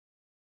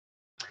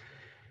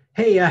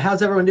Hey,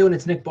 how's everyone doing?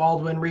 It's Nick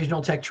Baldwin,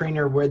 Regional Tech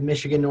Trainer with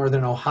Michigan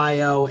Northern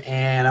Ohio,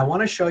 and I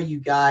want to show you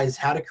guys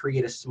how to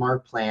create a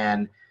smart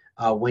plan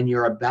when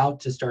you're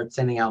about to start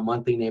sending out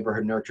monthly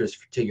neighborhood nurtures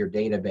to your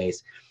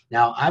database.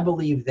 Now, I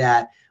believe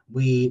that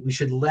we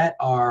should let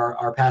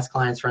our past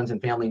clients, friends, and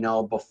family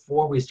know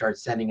before we start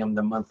sending them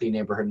the monthly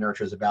neighborhood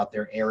nurtures about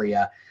their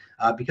area,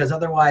 because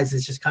otherwise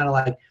it's just kind of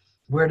like,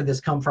 where did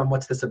this come from?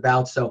 What's this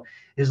about? So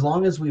as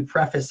long as we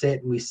preface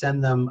it and we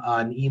send them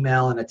an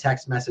email and a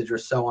text message or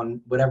so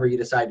on, whatever you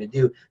decide to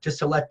do, just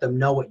to let them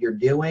know what you're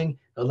doing,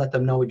 or let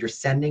them know what you're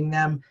sending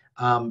them,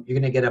 you're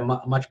going to get a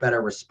much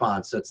better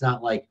response. So it's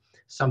not like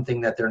something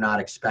that they're not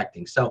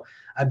expecting. So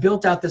I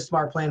built out this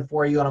smart plan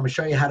for you, and I'm going to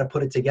show you how to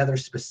put it together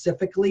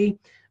specifically.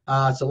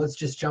 So let's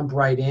just jump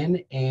right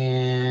in,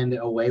 and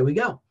away we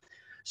go.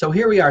 So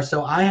here we are.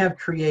 So I have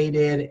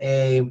created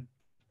a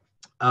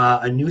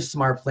new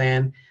smart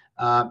plan.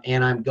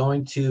 And I'm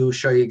going to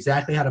show you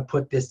exactly how to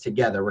put this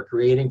together. We're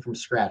creating from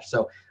scratch.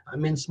 So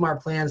I'm in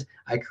Smart Plans.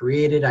 I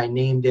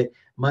named it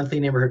Monthly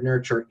Neighborhood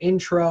Nurture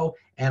Intro,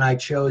 and I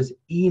chose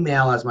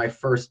email as my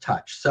first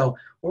touch. So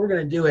what we're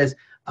going to do is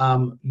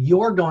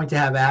you're going to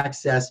have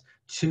access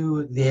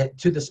to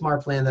the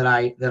smart plan that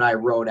I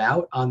wrote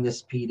out on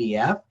this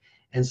PDF.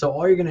 And so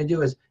all you're going to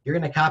do is you're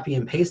going to copy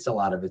and paste a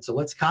lot of it. So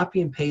let's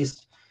copy and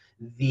paste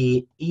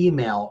the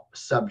email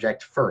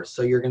subject first.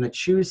 So you're going to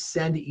choose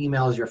send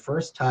email as your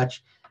first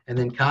touch, and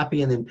then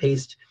copy and then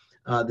paste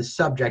the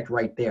subject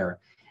right there.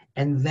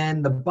 And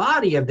then the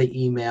body of the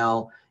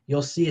email,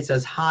 you'll see it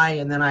says hi,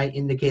 and then I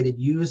indicated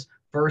use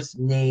first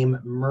name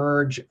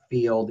merge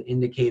field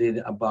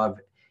indicated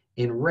above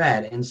in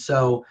red. And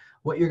so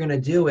what you're going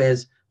to do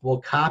is we'll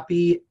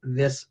copy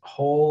this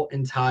whole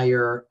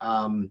entire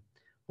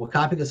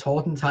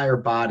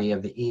body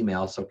of the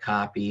email. So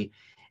copy,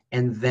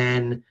 and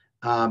then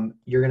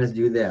you're going to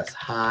do this,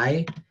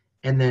 hi,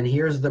 and then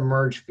here's the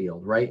merge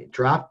field, right?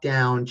 Drop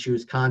down,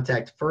 choose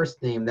contact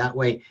first name. That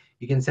way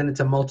you can send it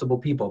to multiple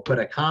people. Put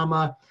a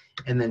comma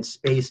and then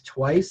space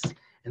twice,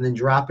 and then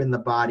drop in the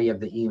body of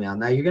the email.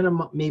 Now you're going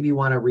to maybe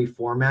want to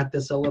reformat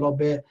this a little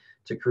bit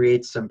to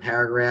create some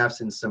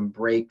paragraphs and some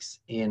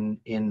breaks in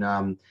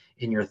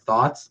your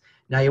thoughts.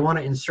 Now you want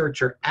to insert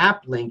your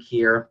app link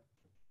here.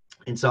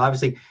 And so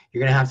obviously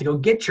you're going to have to go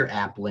get your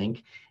app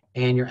link.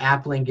 And your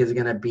app link is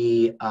going to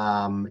be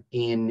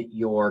in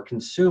your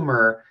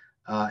consumer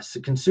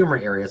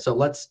area. So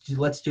let's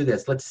do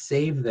this. Let's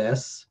save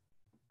this,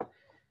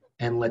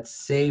 and let's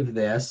save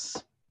this,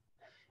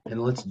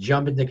 and let's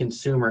jump into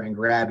consumer and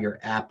grab your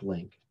app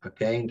link.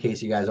 Okay, in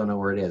case you guys don't know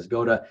where it is,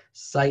 go to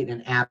Site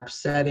and App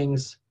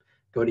Settings,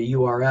 go to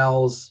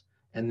URLs,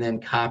 and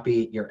then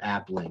copy your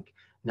app link.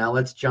 Now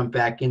let's jump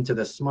back into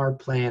the smart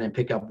plan and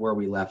pick up where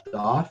we left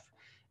off.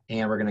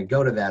 And we're going to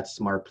go to that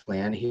smart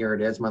plan. Here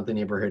it is, monthly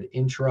neighborhood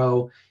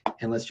intro,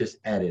 and let's just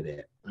edit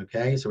it.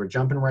 Okay, so we're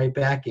jumping right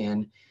back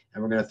in,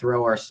 and we're going to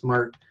throw our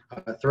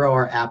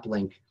app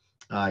link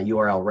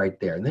URL right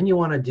there. And then you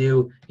want to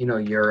do,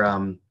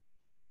 your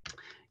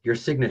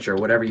signature,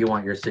 whatever you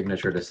want your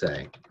signature to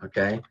say.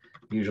 Okay,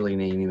 usually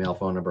name, email,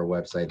 phone number,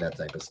 website, that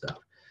type of stuff.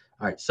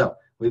 All right, so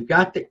we've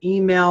got the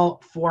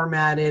email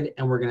formatted,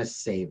 and we're going to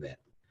save it.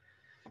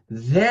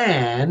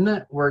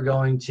 Then we're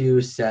going to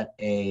set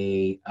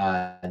a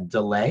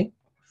delay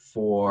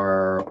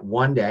for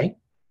 1 day,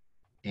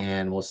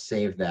 and we'll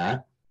save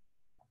that.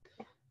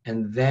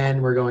 And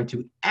then we're going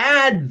to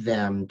add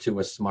them to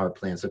a smart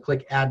plan. So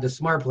click add to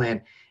smart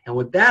plan. And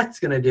what that's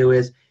going to do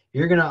is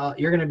you're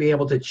going to be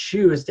able to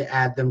choose to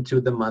add them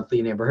to the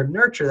monthly neighborhood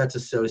nurture that's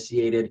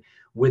associated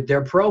with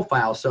their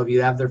profile. So if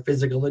you have their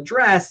physical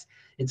address,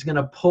 it's going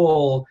to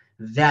pull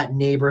that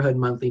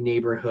monthly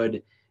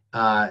neighborhood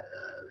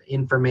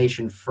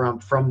information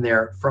from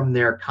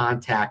their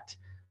contact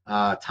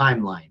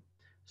timeline.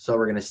 So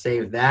we're going to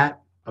save that,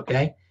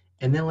 okay?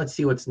 And then let's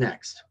see what's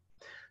next.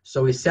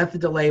 So we set the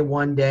delay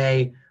 1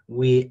 day.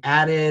 We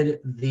added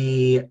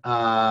the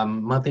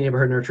monthly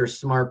neighborhood nurture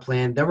smart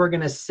plan. Then we're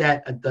going to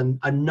set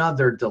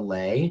another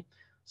delay.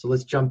 So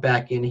let's jump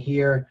back in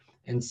here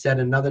and set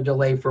another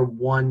delay for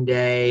 1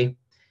 day,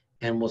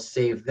 and we'll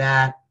save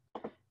that.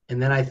 And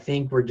then I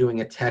think we're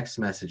doing a text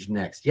message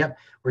next. Yep,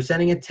 we're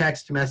sending a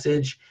text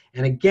message.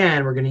 And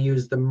again, we're going to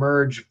use the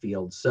merge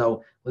field.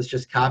 So let's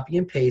just copy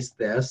and paste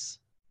this.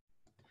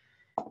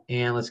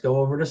 And let's go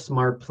over to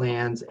Smart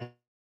Plans and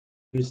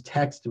use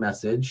text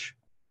message.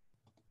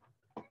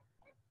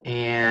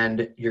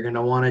 And you're going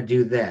to want to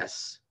do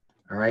this.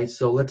 All right,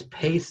 so let's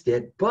paste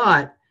it.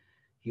 But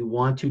you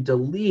want to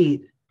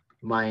delete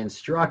my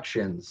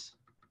instructions.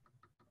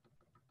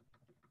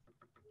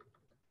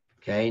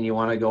 Okay, and you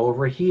want to go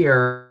over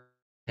here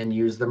and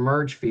use the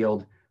merge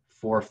field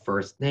for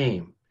first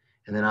name.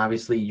 And then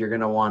obviously you're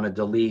going to want to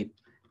delete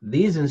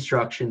these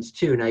instructions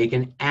too. Now you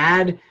can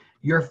add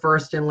your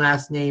first and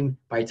last name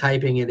by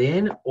typing it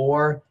in,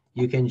 or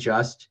you can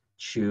just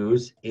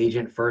choose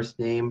agent first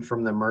name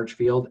from the merge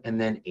field and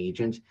then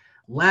agent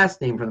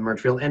last name from the merge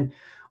field. And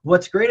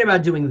what's great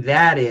about doing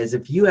that is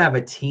if you have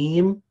a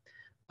team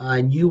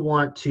and you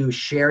want to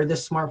share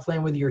this smart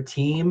plan with your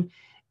team,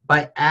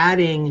 by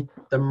adding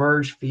the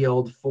merge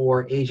field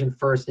for agent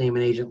first name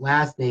and agent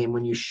last name,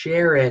 when you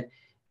share it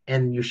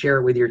and you share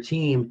it with your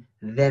team,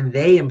 then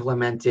they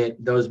implement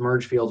it. Those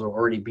merge fields will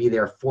already be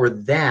there for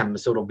them.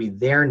 So it'll be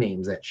their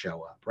names that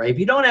show up, right? If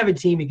you don't have a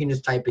team, you can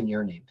just type in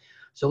your name.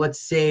 So let's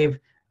save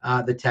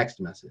the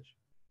text message.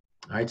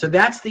 All right, so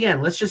that's the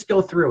end. Let's just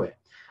go through it.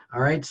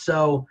 All right,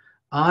 so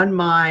on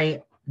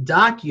my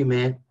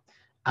document,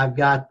 I've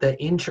got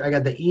the intro, I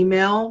got the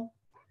email,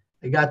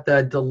 I got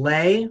the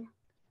delay,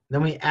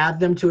 then we add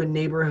them to a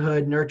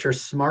Neighborhood Nurture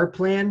Smart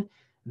Plan,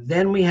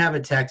 then we have a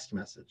text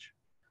message.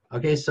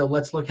 Okay, so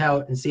let's look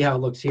how and see how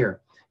it looks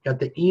here. Got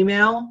the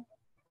email,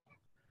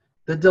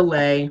 the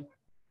delay,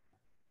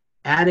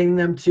 adding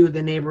them to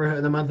the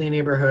neighborhood, the monthly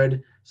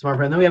neighborhood smart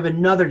plan. Then we have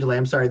another delay.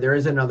 I'm sorry, there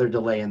is another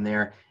delay in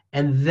there,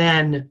 and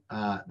then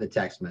the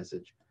text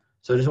message.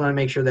 So I just want to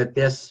make sure that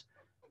this,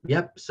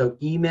 yep. So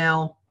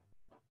email,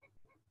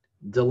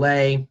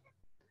 delay,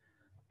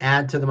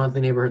 add to the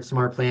monthly neighborhood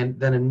smart plan,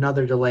 then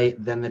another delay,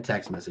 then the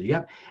text message.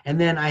 Yep. And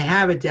then I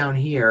have it down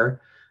here,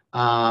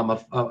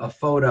 a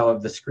photo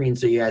of the screen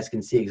so you guys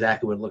can see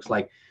exactly what it looks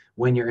like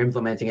when you're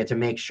implementing it to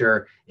make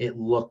sure it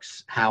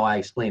looks how I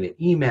explained it.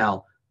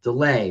 Email,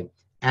 delay,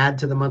 add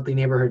to the monthly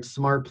neighborhood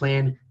smart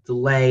plan,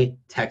 delay,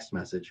 text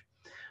message.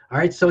 All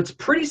right, so it's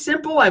pretty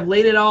simple. I've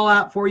laid it all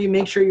out for you.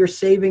 Make sure you're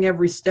saving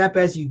every step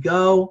as you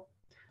go,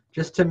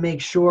 just to make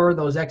sure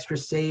those extra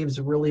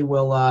saves really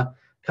will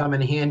come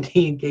in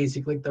handy in case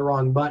you click the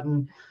wrong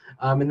button.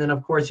 And then,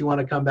 of course, you want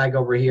to come back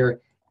over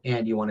here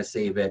and you want to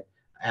save it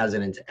as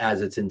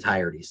its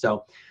entirety.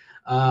 So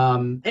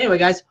anyway,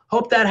 guys,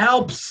 hope that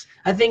helps.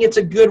 I think it's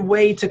a good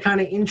way to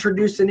kind of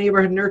introduce the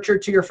Neighborhood Nurture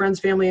to your friends,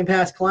 family, and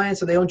past clients,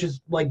 so they don't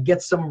just like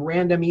get some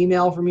random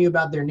email from you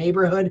about their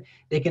neighborhood.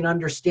 They can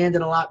understand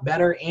it a lot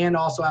better and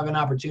also have an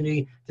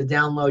opportunity to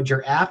download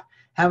your app.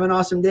 Have an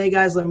awesome day,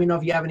 guys. Let me know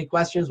if you have any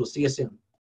questions. We'll see you soon.